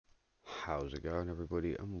How's it going,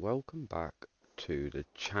 everybody, and welcome back to the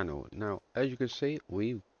channel. Now, as you can see,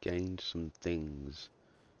 we've gained some things.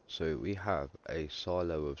 So we have a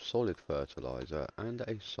silo of solid fertilizer and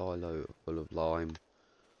a silo full of lime.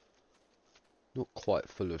 Not quite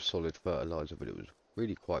full of solid fertilizer, but it was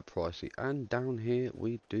really quite pricey. And down here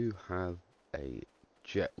we do have a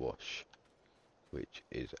jet wash, which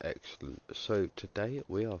is excellent. So today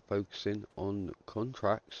we are focusing on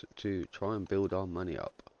contracts to try and build our money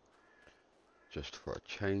up. Just for a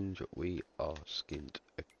change, we are skint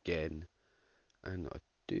again, and I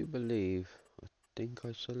do believe, I think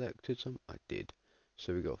I selected some, I did.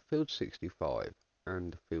 So we got field 65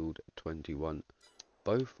 and field 21,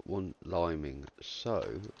 both want liming,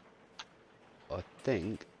 so I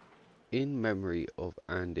think in memory of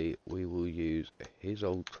Andy we will use his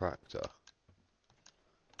old tractor.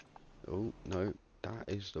 Oh no, that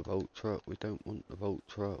is the Vulture. We don't want the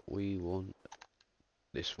Vulture, we want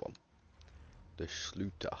this one, the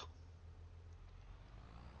Schluter.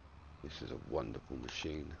 This is a wonderful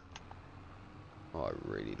machine. I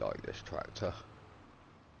really like this tractor.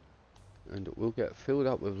 And we'll get filled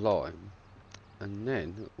up with lime, and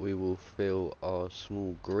then we will fill our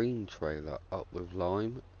small green trailer up with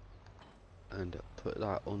lime and put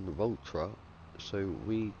that on the Vulture so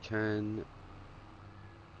we can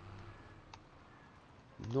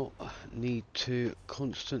not need to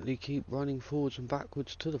constantly keep running forwards and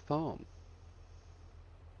backwards to the farm.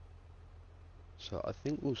 So I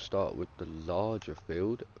think we'll start with the larger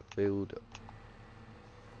field, field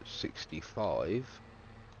 65.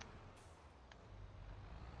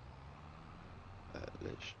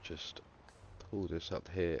 Let's just pull this up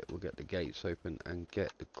here. We'll get the gates open and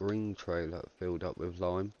get the green trailer filled up with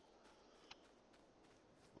lime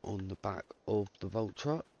on the back of the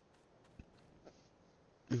Vulture.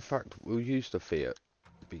 In fact, we'll use the Fiat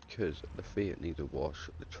because the Fiat needs a wash,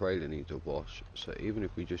 the trailer needs a wash, so even if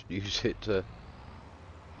we just use it to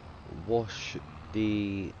wash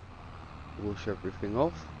everything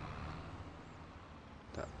off,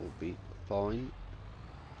 that will be fine.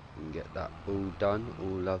 We can get that all done, all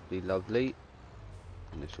lovely,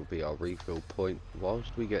 and this will be our refill point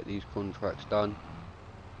whilst we get these contracts done.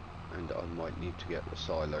 And I might need to get the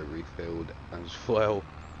silo refilled as well,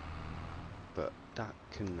 but that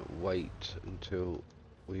can wait until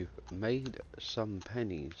we've made some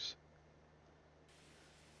pennies.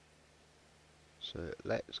 So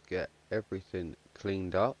let's get everything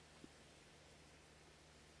cleaned up.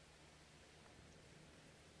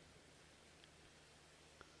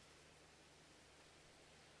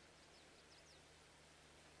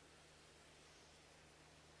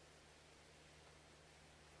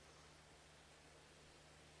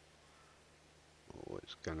 Oh,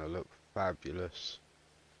 it's gonna look fabulous.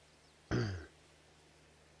 The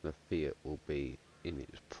Fiat will be in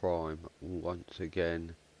its prime once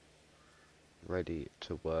again, ready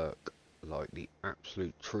to work like the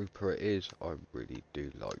absolute trooper it is. I really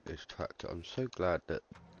do like this tractor. I'm so glad that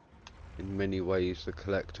in many ways the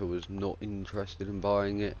collector was not interested in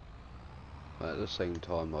buying it. But at the same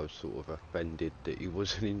time I was sort of offended that he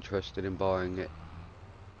wasn't interested in buying it,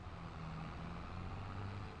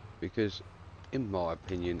 because in my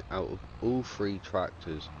opinion, out of all three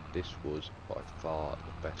tractors, this was by far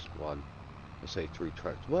the best one. I say three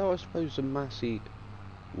tractors, well, I suppose the Massey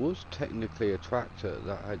was technically a tractor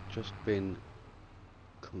that had just been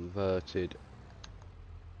converted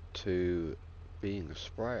to being a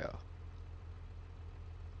sprayer.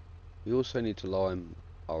 We also need to lime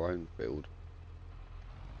our own field,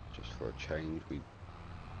 just for a change. We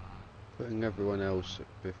putting everyone else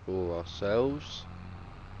before ourselves.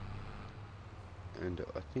 And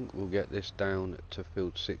I think we'll get this down to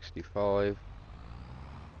field 65.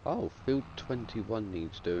 Oh, field 21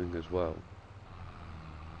 needs doing as well.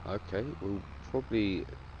 Okay, we'll probably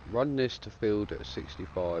run this to field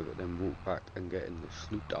 65 and then walk back and get in the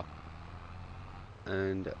Schluter.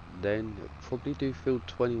 And then probably do field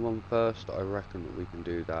 21 first. I reckon that we can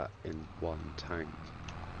do that in one tank.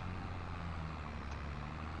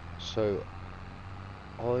 So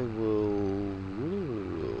I will...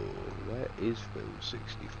 Where is field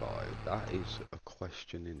 65? That is a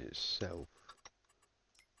question in itself.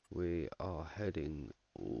 We are heading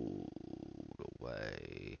all the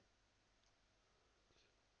way.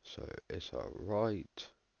 So it's a right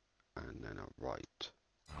and then a right.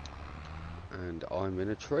 And I'm in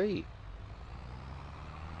a tree.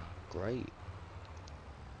 Great.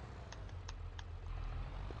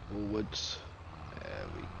 Forwards. There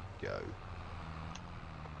we go.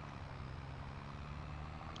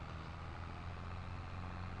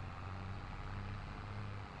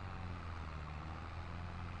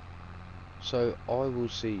 So I will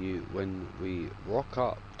see you when we rock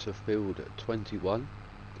up to field 21.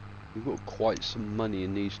 We've got quite some money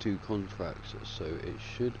in these two contracts, so it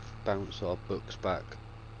should bounce our books back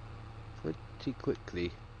pretty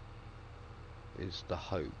quickly, is the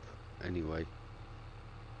hope. Anyway,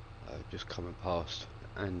 just coming past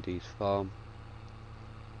Andy's farm.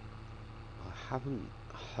 I haven't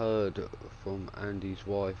heard from Andy's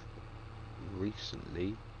wife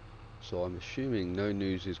recently, so I'm assuming no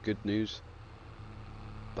news is good news,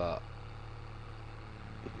 but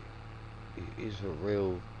it is a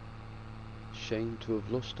real shame to have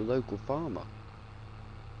lost a local farmer.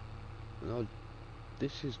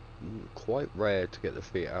 This is quite rare to get the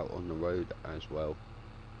feet out on the road as well,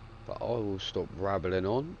 but I will stop rabbling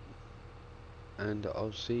on and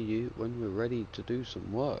I'll see you when we're ready to do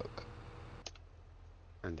some work.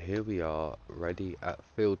 And here we are, ready at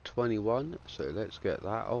field 21, so let's get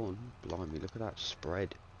that on. Blimey, look at that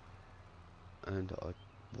spread. And I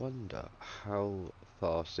wonder how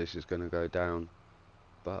fast this is going to go down,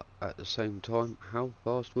 but at the same time, how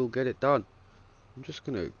fast we'll get it done. I'm just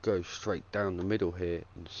going to go straight down the middle here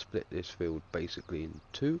and split this field basically in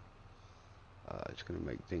two. It's going to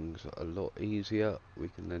make things a lot easier. We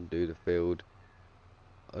can then do the field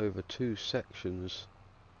over two sections.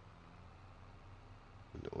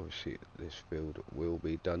 And obviously this field will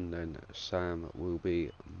be done then. Sam will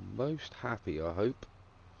be most happy, I hope.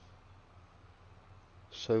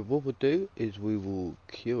 So what we'll do is we will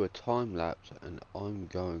cue a time lapse, and I'm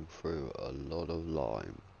going through a lot of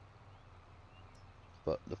lime.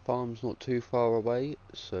 But the farm's not too far away,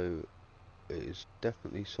 so it is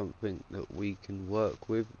definitely something that we can work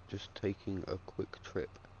with, just taking a quick trip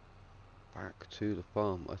back to the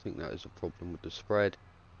farm. I think that is a problem with the spread.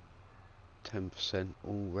 10%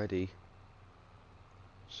 already.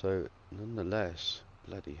 So nonetheless,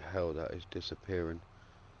 bloody hell, that is disappearing.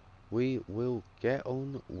 We will get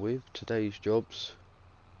on with today's jobs,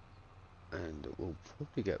 and we'll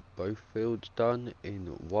probably get both fields done in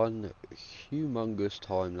one humongous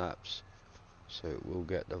time lapse. So we'll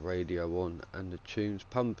get the radio on and the tunes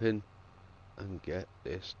pumping and get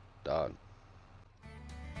this done.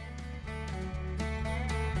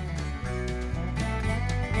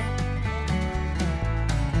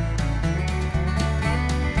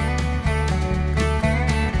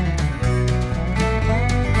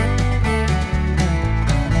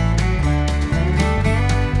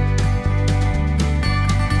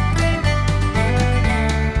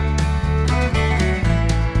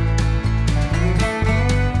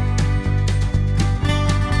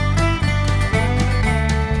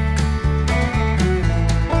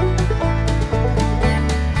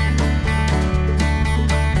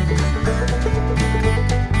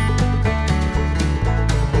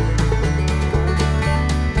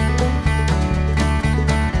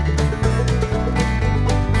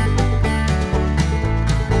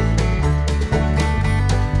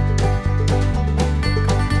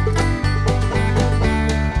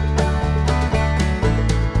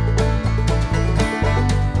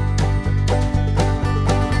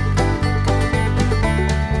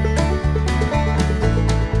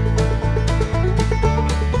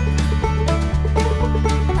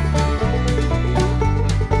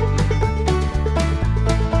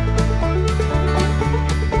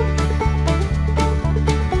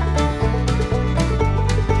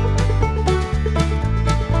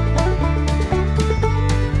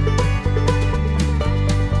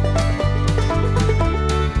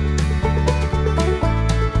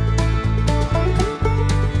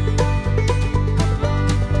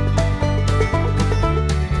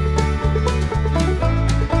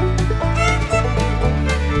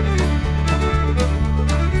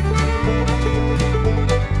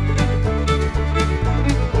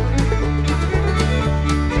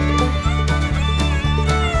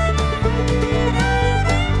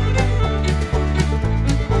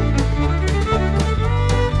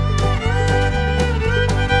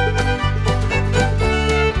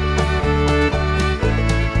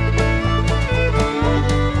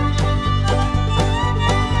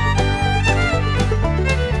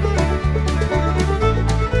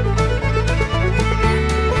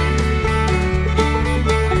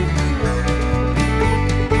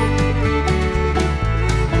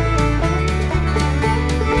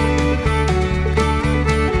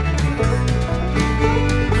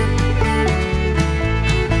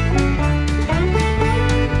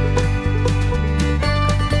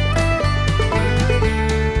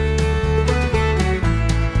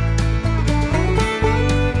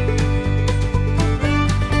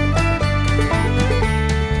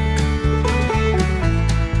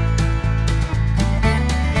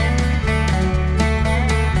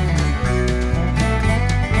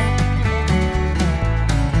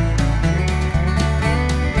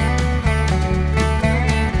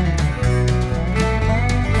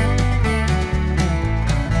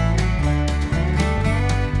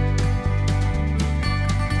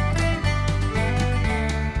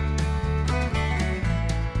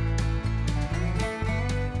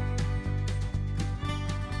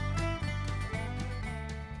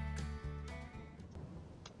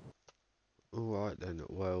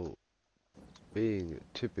 being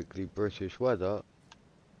typically British weather,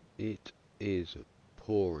 it is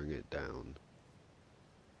pouring it down.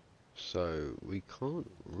 So we can't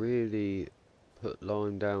really put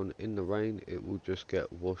lime down in the rain, it will just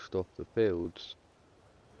get washed off the fields.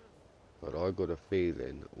 But I got a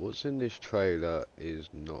feeling what's in this trailer is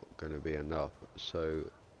not going to be enough. So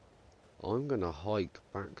I'm going to hike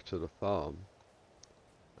back to the farm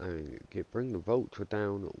and bring the vulture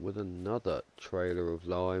down with another trailer of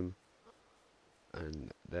lime,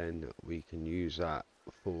 and then we can use that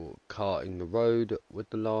for carting the road with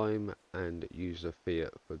the lime and use the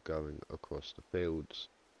Fiat for going across the fields.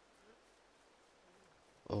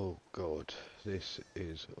 Oh god, this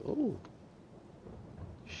is, oh,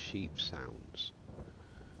 sheep sounds.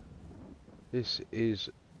 This is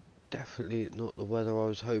definitely not the weather I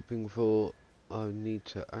was hoping for. I need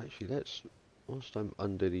to actually, whilst I'm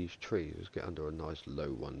under these trees, let's get under a nice low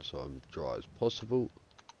one so I'm dry as possible.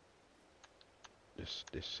 This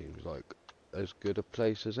seems like as good a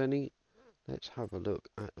place as any. Let's have a look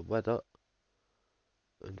at the weather.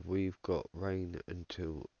 And we've got rain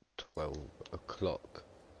until 12 o'clock.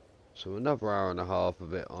 So another hour and a half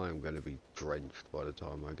of it, I am going to be drenched by the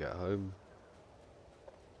time I get home.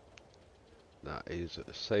 That is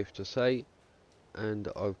safe to say. And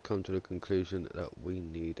I've come to the conclusion that we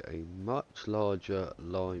need a much larger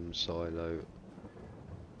lime silo.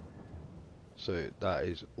 So that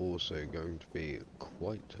is also going to be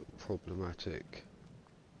quite problematic.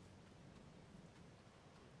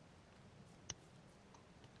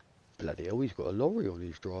 Bloody hell, he's got a lorry on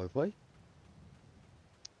his driveway.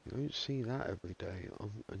 You don't see that every day.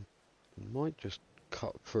 I might just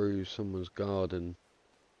cut through someone's garden,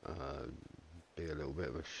 be a little bit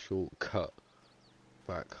of a shortcut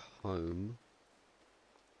back home.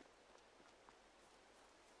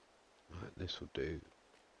 Right, this will do.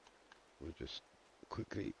 We'll just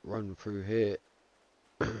quickly run through here.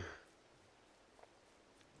 There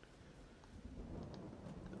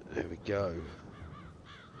we go.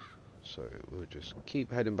 So we'll just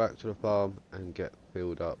keep heading back to the farm and get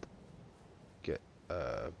filled up. Get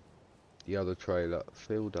the other trailer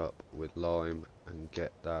filled up with lime and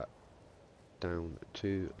get that down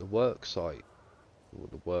to the work site, or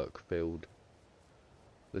the work field,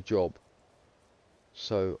 the job.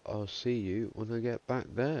 So I'll see you when I get back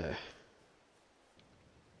there.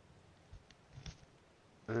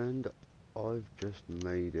 And I've just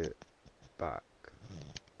made it back,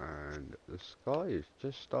 and the sky is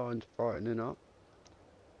just starting to brightening up.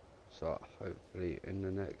 So hopefully in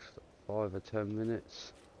the next 5 or 10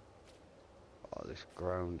 minutes, oh, this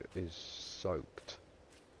ground is soaked.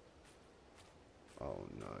 Oh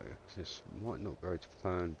no, this might not go to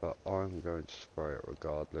plan, but I'm going to spray it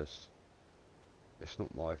regardless. It's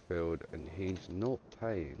not my field, and he's not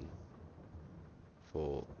paying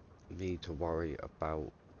for me to worry about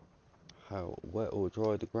how wet or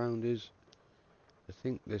dry the ground is. I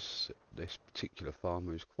think this particular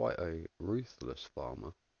farmer is quite a ruthless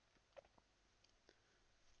farmer.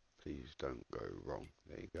 Please don't go wrong.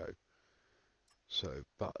 There you go. So,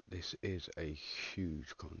 but this is a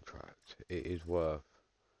huge contract. It is worth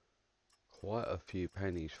quite a few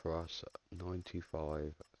pennies for us.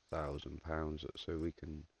 £95,000. So we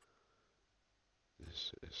can.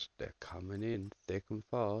 They're coming in thick and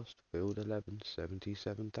fast. Field 11,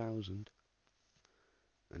 77,000.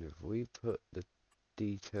 And if we put the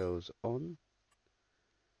details on,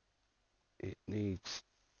 it needs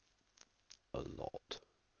a lot.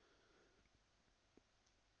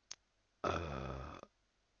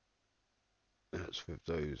 That's with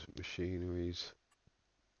those machineries.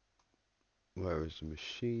 Whereas the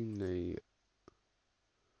machine, the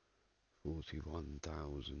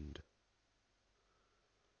 41,000,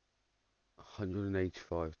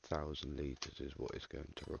 185,000 litres is what it's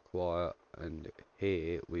going to require. And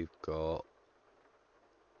here we've got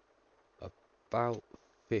about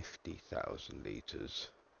 50,000 litres.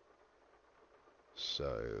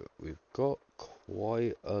 So we've got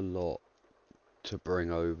quite a lot to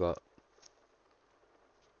bring over.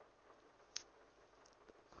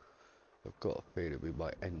 I've got a feeling we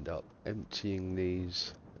might end up emptying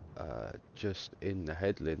these just in the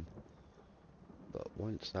headland. But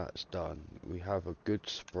once that's done, we have a good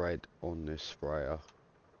spread on this sprayer.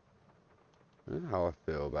 I don't know how I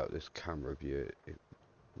feel about this camera view. It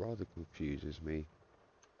rather confuses me.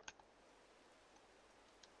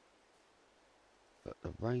 But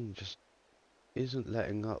the rain just isn't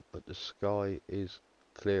letting up, but the sky is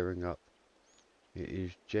clearing up. It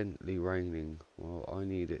is gently raining. Well, I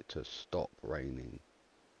need it to stop raining.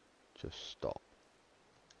 Just stop.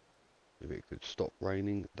 If it could stop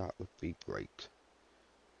raining, that would be great.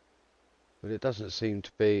 But it doesn't seem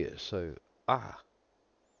to be, so Ah,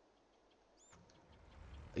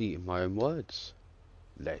 eating my own words.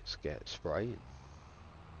 Let's get spraying.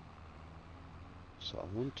 So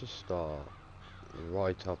I want to start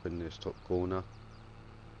right up in this top corner.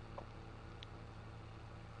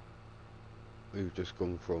 We've just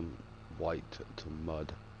gone from white to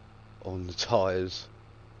mud on the tyres.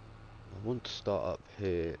 I want to start up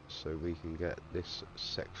here so we can get this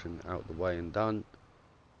section out the way and done.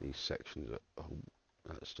 These sections are, oh,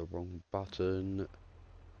 that's the wrong button.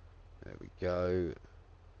 There we go.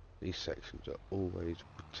 These sections are always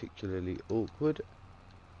particularly awkward.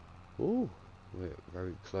 Oh, we're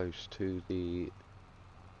very close to the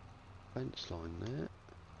fence line there.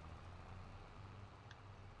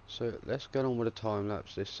 So let's get on with the time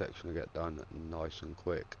lapse. This section will get done nice and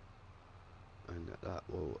quick, and that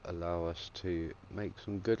will allow us to make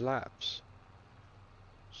some good laps.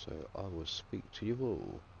 So I will speak to you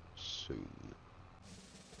all soon.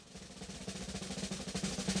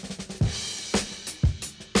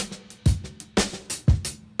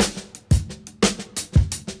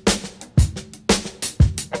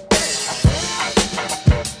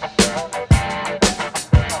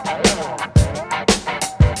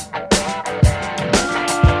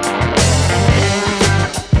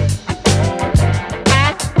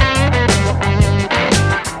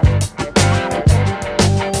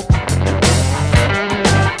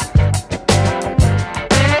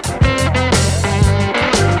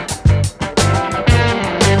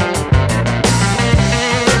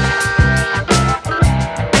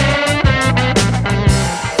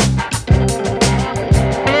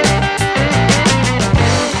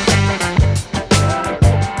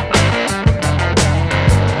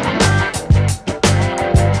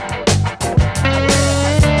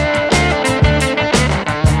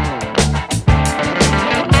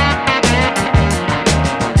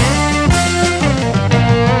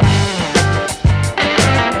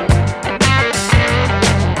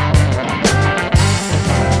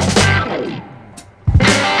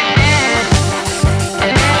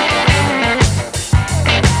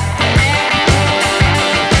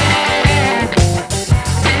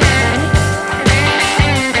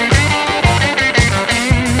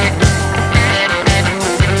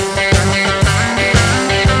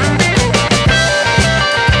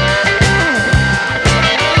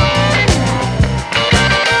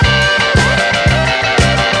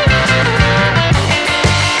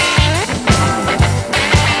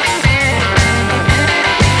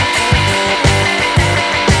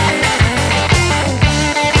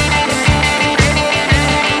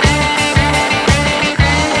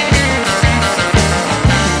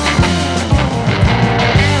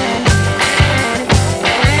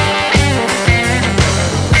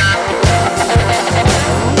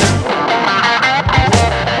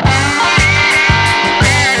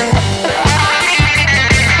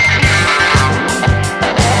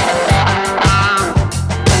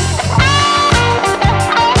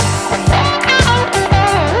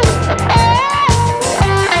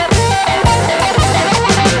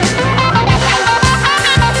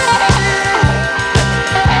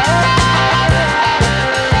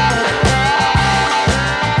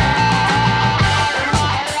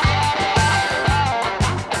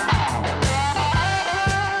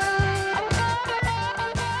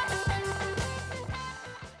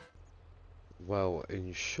 Well,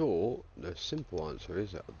 in short, the simple answer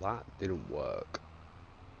is that that didn't work.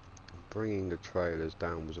 Bringing the trailers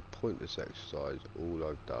down was a pointless exercise. All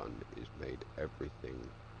I've done is made everything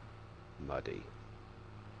muddy.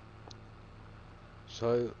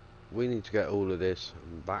 So we need to get all of this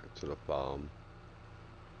back to the farm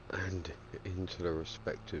and into the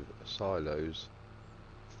respective silos.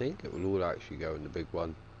 I think it will all actually go in the big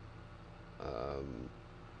one.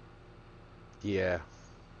 Yeah,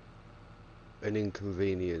 an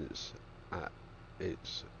inconvenience at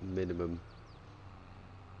its minimum,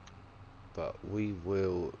 but we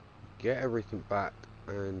will get everything back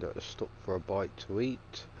and stop for a bite to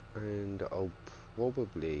eat, and I'll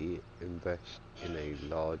probably invest in a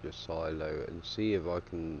larger silo and see if I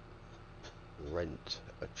can rent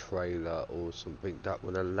a trailer or something that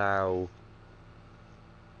would allow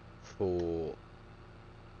for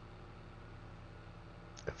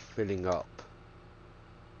filling up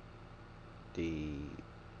the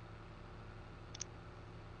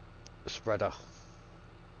spreader.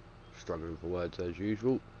 Struggling for words as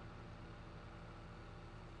usual.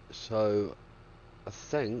 So I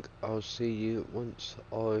think I'll see you once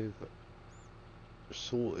I've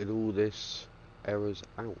sorted all this errors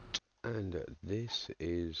out. And this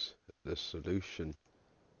is the solution.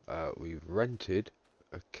 We've rented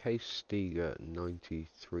a Case Stiga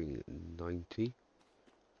 9390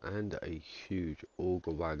 and a huge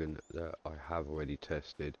auger wagon that I have already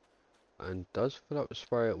tested and does fill up the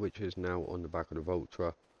sprayer, which is now on the back of the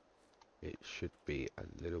Vulture. It should be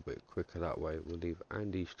a little bit quicker that way. We'll leave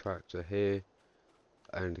Andy's tractor here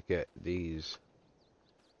and get these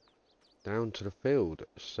down to the field.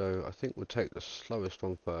 So I think we'll take the slowest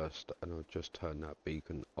one first, and I'll just turn that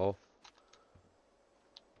beacon off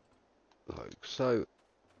like so,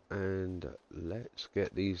 and let's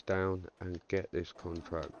get these down and get this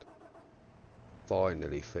contract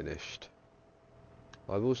finally finished.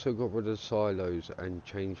 I've also got rid of the silos and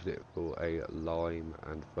changed it for a lime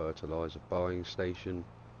and fertilizer buying station,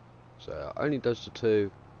 so it only does the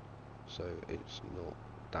two, so it's not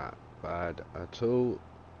that bad at all.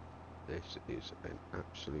 This is an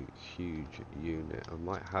absolute huge unit. I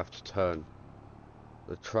might have to turn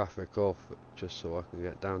the traffic off just so I can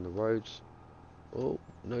get down the roads. Oh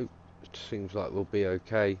no, it seems like we'll be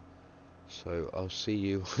okay, so I'll see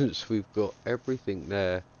you once we've got everything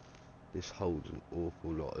there. This holds an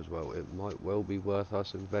awful lot as well. It might well be worth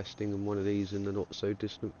us investing in one of these in the not so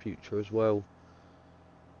distant future as well.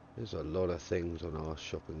 There's a lot of things on our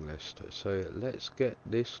shopping list, so let's get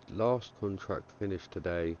this last contract finished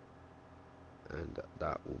today, and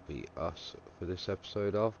that will be us for this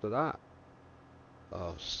episode. After that,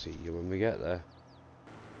 I'll see you when we get there.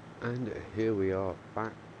 And here we are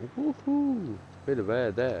back. Woohoo! Bit of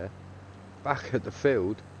air there. Back at the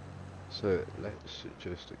field. So let's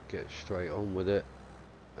just get straight on with it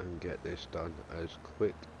and get this done as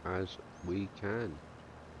quick as we can.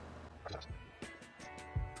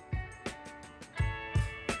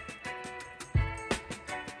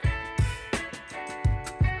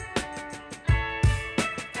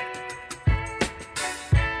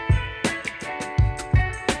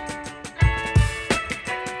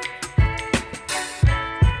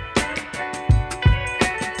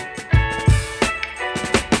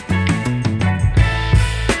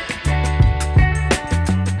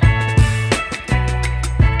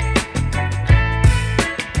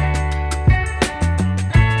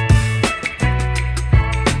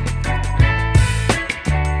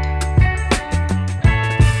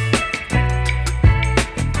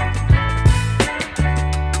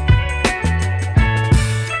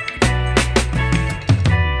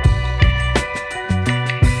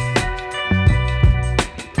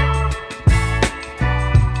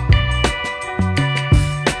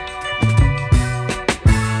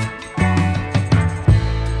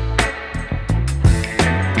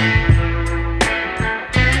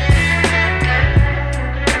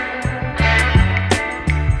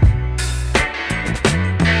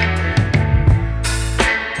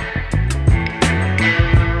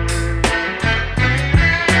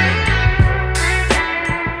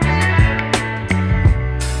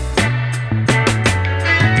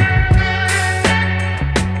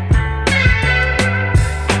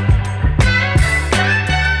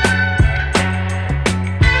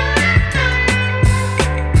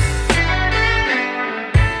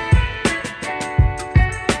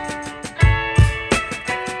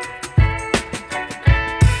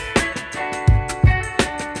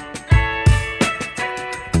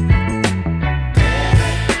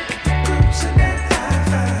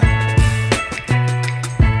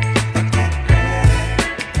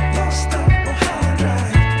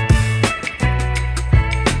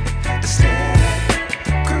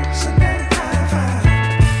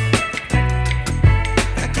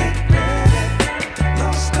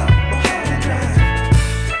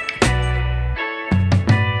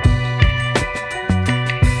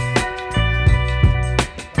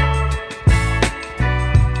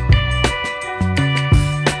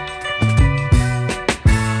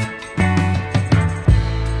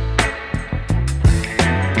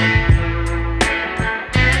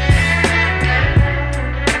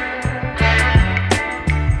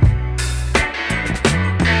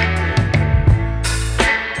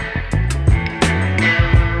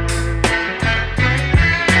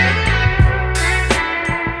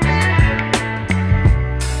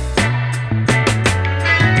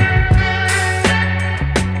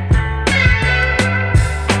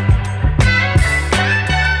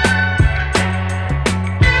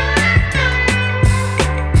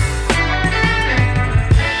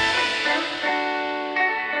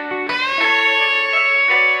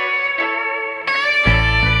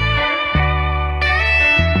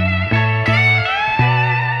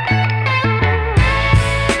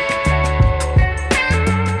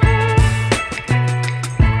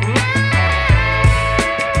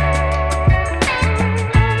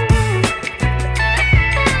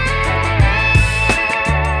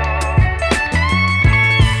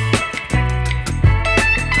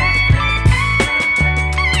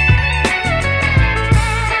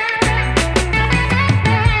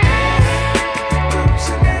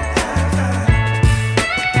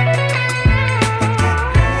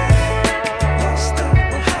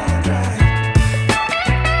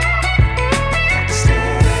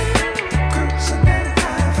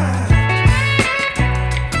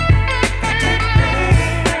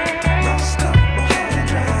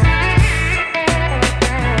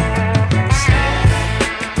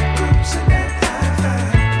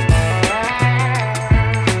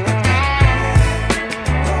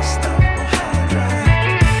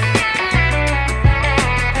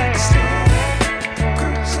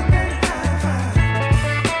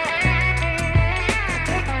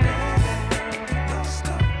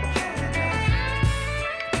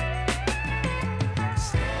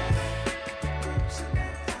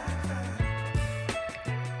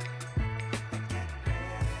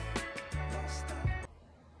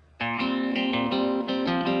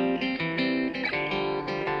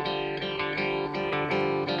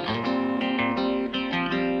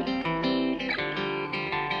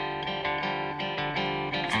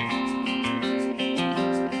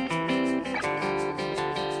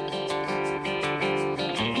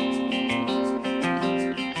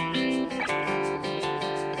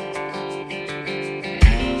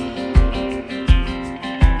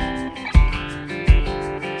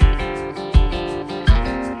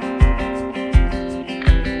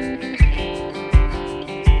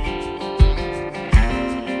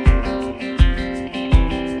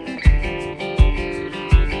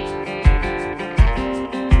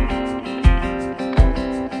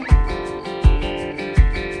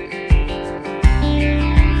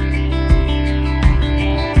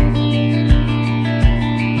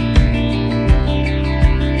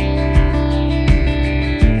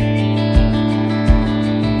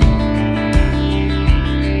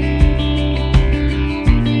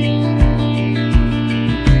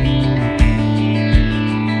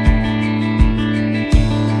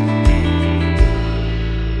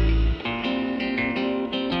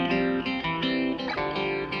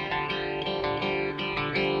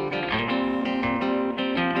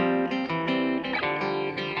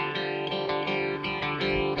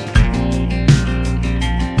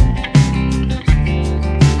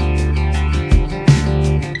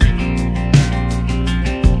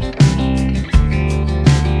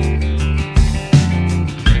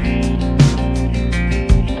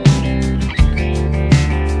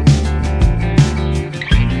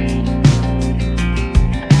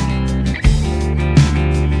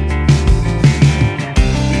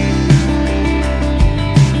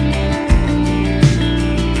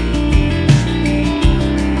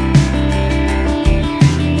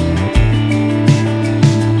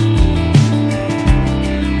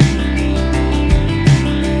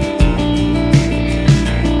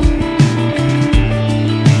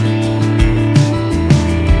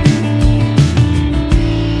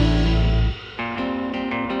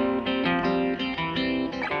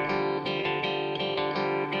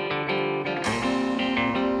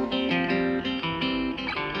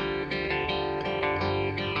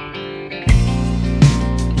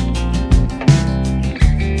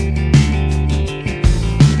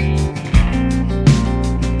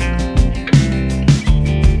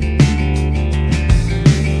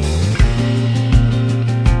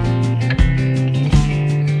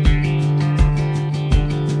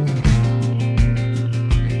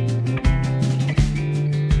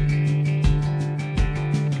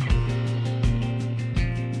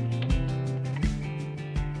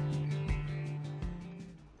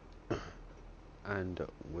 and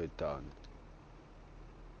we're done.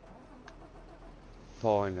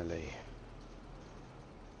 Finally.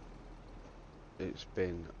 It's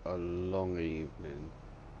been a long evening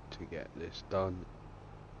to get this done,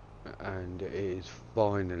 and it is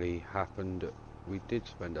finally happened. We did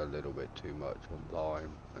spend a little bit too much on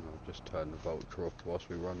lime, and I'll just turn the vulture off whilst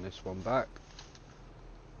we run this one back.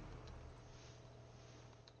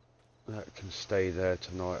 That can stay there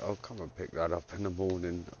tonight. I'll come and pick that up in the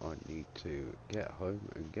morning. I need to get home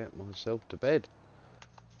and get myself to bed.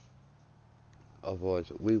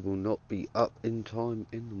 Otherwise we will not be up in time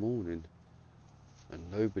in the morning, and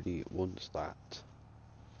nobody wants that.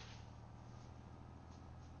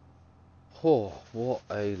 Oh, what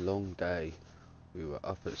a long day. We were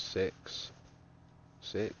up at 6,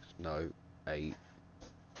 no, 8,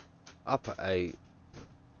 up at 8,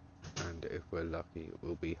 and if we're lucky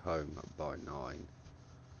we'll be home by 9.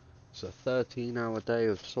 It's a 13-hour day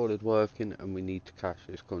of solid working, and we need to cash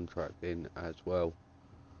this contract in as well.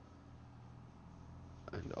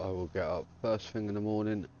 And I will get up first thing in the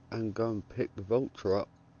morning and go and pick the vulture up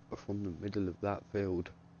from the middle of that field.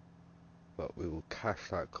 But we will cash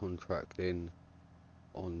that contract in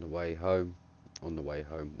on the way home,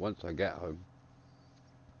 once I get home.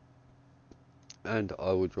 And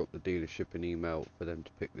I will drop the dealership an email for them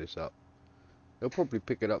to pick this up. They'll probably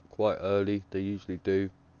pick it up quite early, they usually do.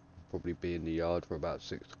 I'll probably be in the yard for about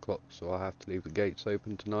 6 o'clock, so I'll have to leave the gates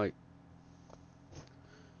open tonight.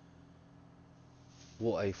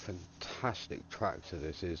 What a fantastic tractor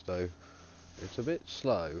this is though. It's a bit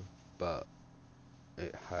slow, but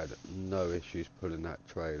it had no issues pulling that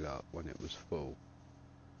trailer when it was full.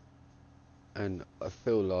 And I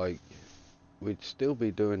feel like we'd still be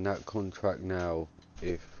doing that contract now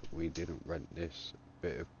if we didn't rent this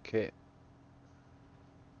bit of kit.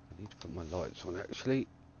 I need to put my lights on actually.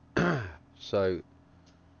 So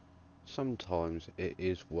sometimes it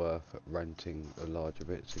is worth renting the larger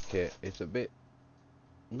bits of kit. It's a bit,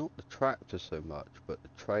 not the tractor so much, but the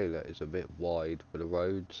trailer is a bit wide for the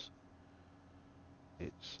roads.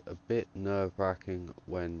 It's a bit nerve-wracking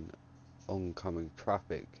when oncoming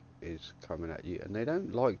traffic is coming at you, and they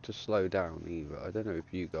don't like to slow down either. I don't know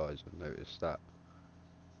if you guys have noticed that,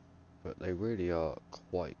 but they really are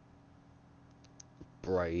quite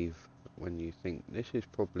brave when you think this is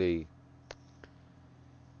probably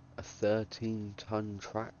a 13-ton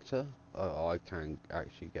tractor. I can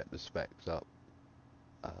actually get the specs up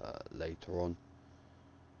later on,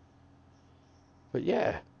 but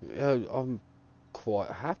yeah, I'm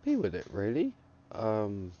quite happy with it really.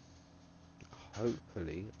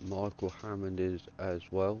 Hopefully Michael Hammond is as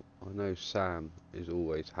well. I know Sam is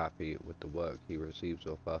always happy with the work he receives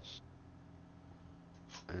off us,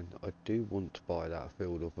 and I do want to buy that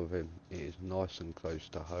field off of him. It is nice and close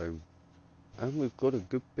to home, and we've got a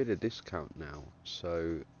good bit of discount now,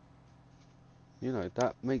 so you know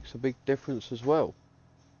that makes a big difference as well.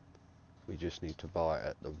 We just need to buy it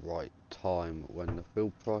at the right time when the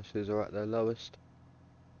field prices are at their lowest.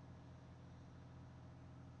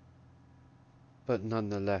 But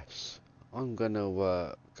nonetheless, I'm going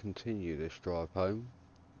to continue this drive home,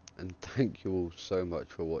 and thank you all so much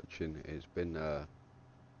for watching. It's been a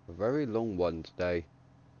very long one today,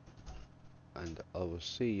 and I will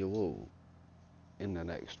see you all in the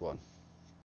next one.